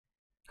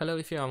Hello,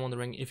 if you are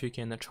wondering if you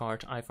can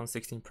charge iPhone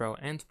 16 Pro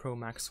and Pro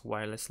Max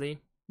wirelessly,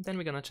 then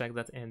we're gonna check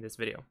that in this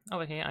video.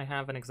 Over here I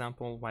have an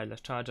example wireless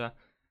charger.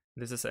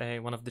 This is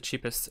one of the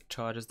cheapest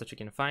chargers that you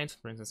can find,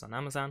 for instance on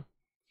Amazon.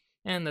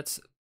 And let's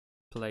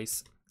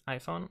place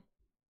iPhone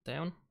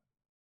down.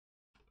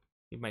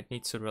 You might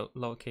need to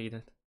locate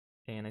it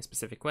in a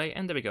specific way,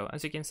 and there we go.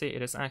 As you can see,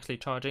 it is actually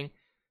charging.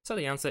 So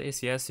the answer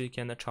is yes, you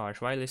can charge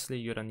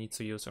wirelessly. You don't need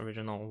to use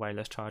original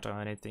wireless charger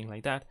or anything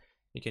like that.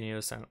 You can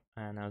use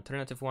an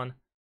alternative one,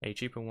 a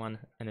cheaper one,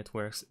 and it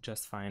works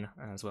just fine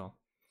as well.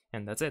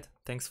 And that's it.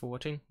 Thanks for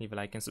watching. Leave a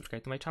like and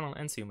subscribe to my channel,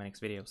 and see you in my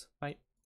next videos. Bye.